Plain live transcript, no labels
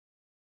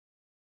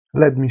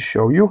Let me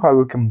show you how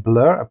you can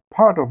blur a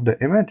part of the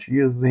image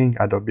using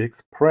Adobe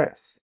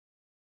Express.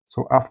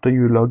 So after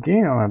you log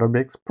in on Adobe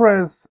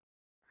Express,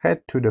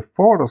 head to the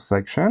photo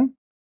section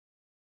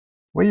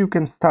where you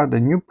can start a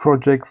new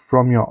project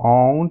from your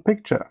own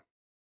picture.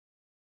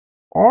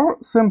 Or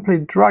simply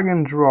drag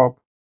and drop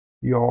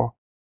your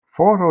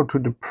photo to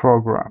the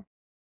program.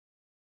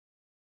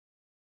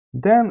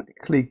 Then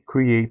click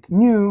Create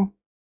New,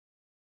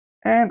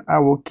 and I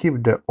will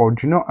keep the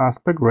original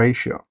aspect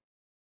ratio.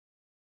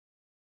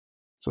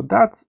 So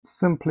that's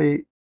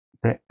simply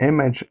the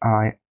image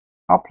I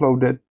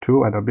uploaded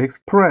to Adobe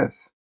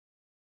Express.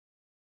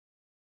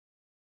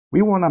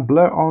 We want to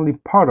blur only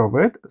part of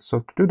it, so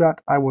to do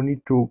that I will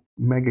need to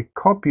make a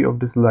copy of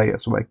this layer.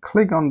 So I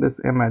click on this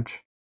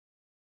image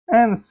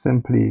and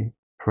simply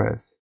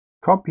press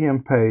copy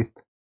and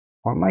paste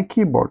on my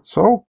keyboard.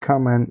 So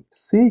Command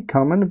C,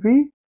 Command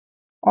V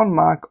on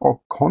Mac,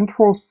 or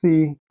Control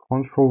C,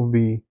 Control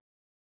V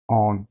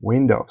on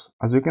Windows.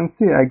 As you can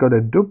see, I got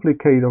a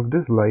duplicate of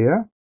this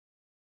layer.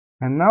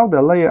 And now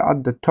the layer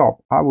at the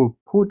top, I will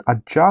put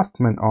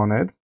adjustment on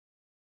it.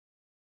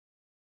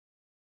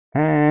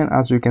 And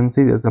as you can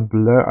see, there's a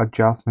blur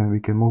adjustment. We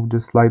can move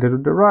this slider to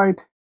the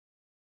right.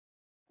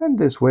 And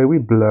this way we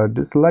blur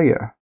this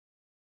layer.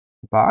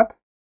 But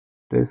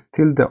there's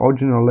still the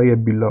original layer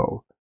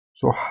below.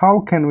 So how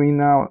can we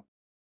now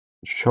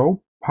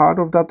show part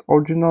of that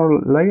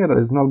original layer that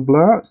is not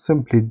blurred?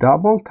 Simply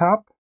double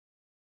tap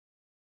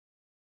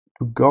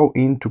to go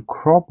into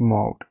crop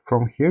mode.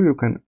 From here you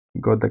can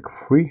go like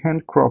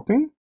freehand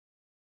cropping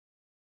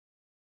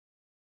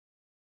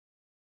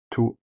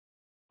to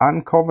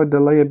uncover the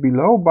layer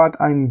below, but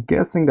I'm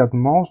guessing that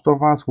most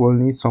of us will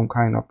need some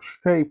kind of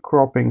shape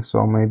cropping,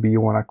 so maybe you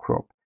want to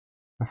crop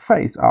a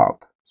face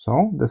out.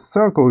 So the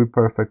circle will be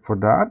perfect for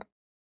that.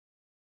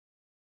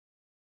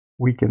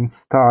 We can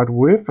start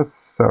with a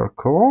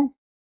circle,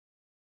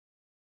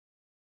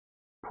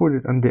 put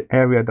it on the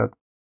area that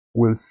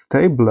will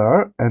stay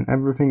blurred, and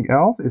everything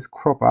else is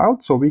cropped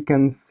out, so we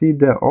can see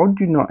the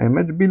original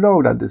image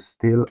below that is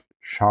still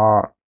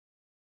sharp.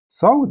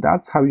 So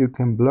that's how you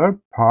can blur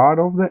part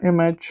of the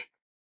image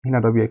in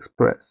Adobe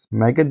Express.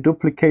 Make a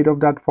duplicate of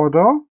that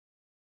photo,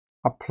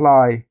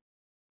 apply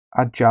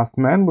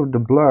adjustment with the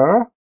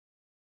blur,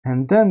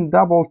 and then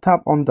double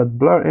tap on that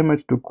blur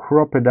image to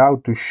crop it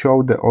out to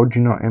show the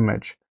original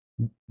image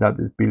that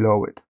is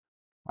below it.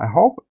 I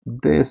hope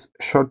this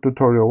short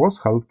tutorial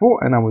was helpful,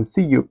 and I will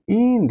see you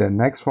in the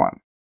next one.